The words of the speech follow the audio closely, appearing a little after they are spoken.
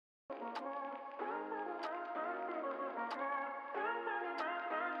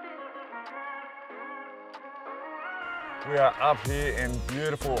We are up here in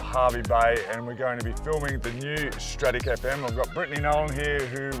beautiful Hervey Bay and we're going to be filming the new Stradic FM. I've got Brittany Nolan here,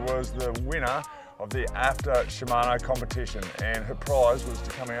 who was the winner of the after Shimano competition, and her prize was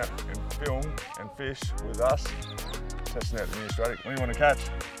to come out and film and fish with us, testing out the new Stradic. What do you want to catch?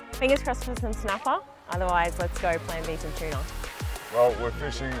 Fingers crossed for some snapper, otherwise let's go plan B some tuna. Well, we're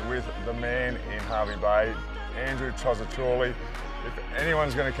fishing with the man in Hervey Bay, Andrew Tozatrawley. If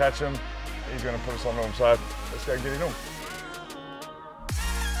anyone's going to catch him, he's going to put us onto him, so let's go get him on.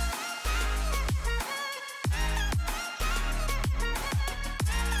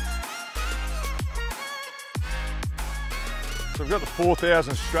 So we've got the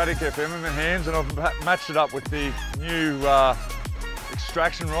 4000 Stradic FM in my hands, and I've matched it up with the new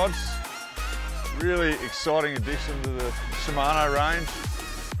extraction rods. Really exciting addition to the Shimano range.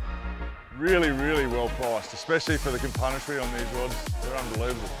 Really, really well priced, especially for the componentry on these rods. They're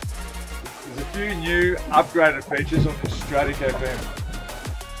unbelievable. There's a few new upgraded features on the Stradic FM.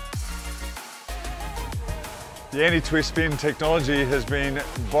 The anti-twist fin technology has been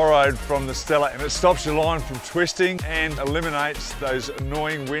borrowed from the Stella, and it stops your line from twisting and eliminates those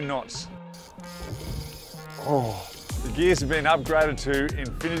annoying wind knots. Oh, the gears have been upgraded to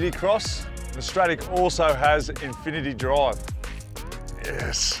Infinity Cross. The Stradic also has Infinity Drive.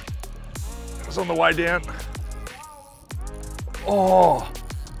 Yes, it was on the way down. Oh,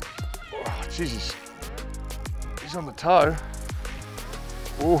 Jesus, he's on the toe.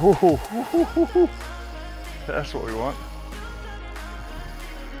 Ooh. That's what we want.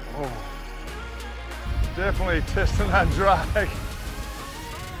 Oh, definitely testing that drag.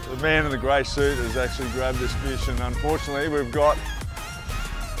 The man in the grey suit has actually grabbed this fish, and unfortunately we've got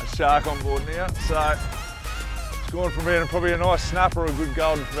a shark on board now. So it's gone from being probably a nice snapper, a good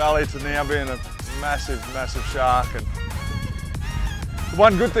golden valley, to now being a massive, massive shark. And the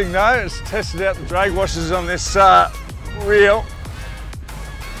one good thing though is tested out the drag washers on this reel,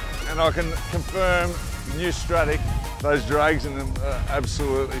 and I can confirm new Stradic, those drags in them are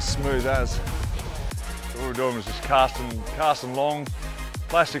absolutely smooth as. So what we're doing is just casting long,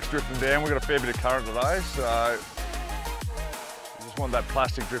 plastic's drifting down. We've got a fair bit of current today, so you just want that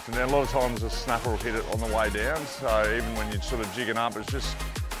plastic drifting down. A lot of times the snapper will hit it on the way down, so even when you're sort of jigging up, it's just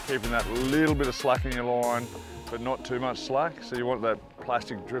keeping that little bit of slack in your line, but not too much slack. So you want that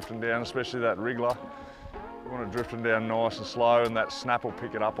plastic drifting down, especially that wriggler. You want it drifting down nice and slow, and that snap will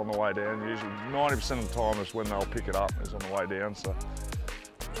pick it up on the way down. Usually 90% of the time is when they'll pick it up, is on the way down. So.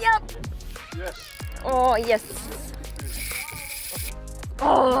 Yep. Yes. Oh, yes.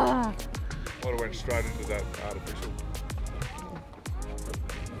 Oh. Might have went straight into that artificial.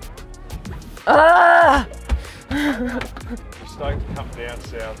 Ah. We're stoked to come down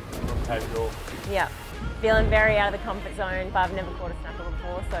south from Cape York. Yeah, feeling very out of the comfort zone, but I've never caught a snapper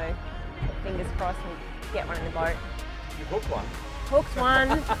before, so fingers crossed we get one in the boat. You hooked one? Hooked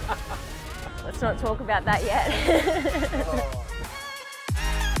one. Let's not talk about that yet. Oh.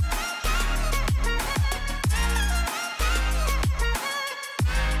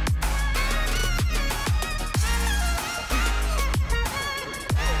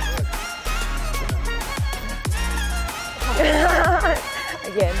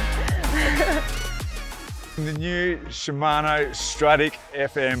 Again. The new Shimano Stradic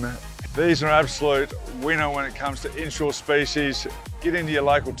FM. These are an absolute winner when it comes to inshore species. Get into your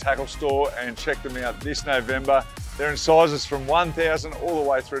local tackle store and check them out this November. They're in sizes from 1,000 all the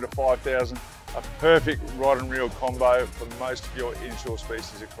way through to 5,000. A perfect rod and reel combo for most of your inshore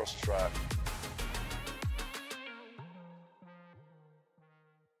species across Australia.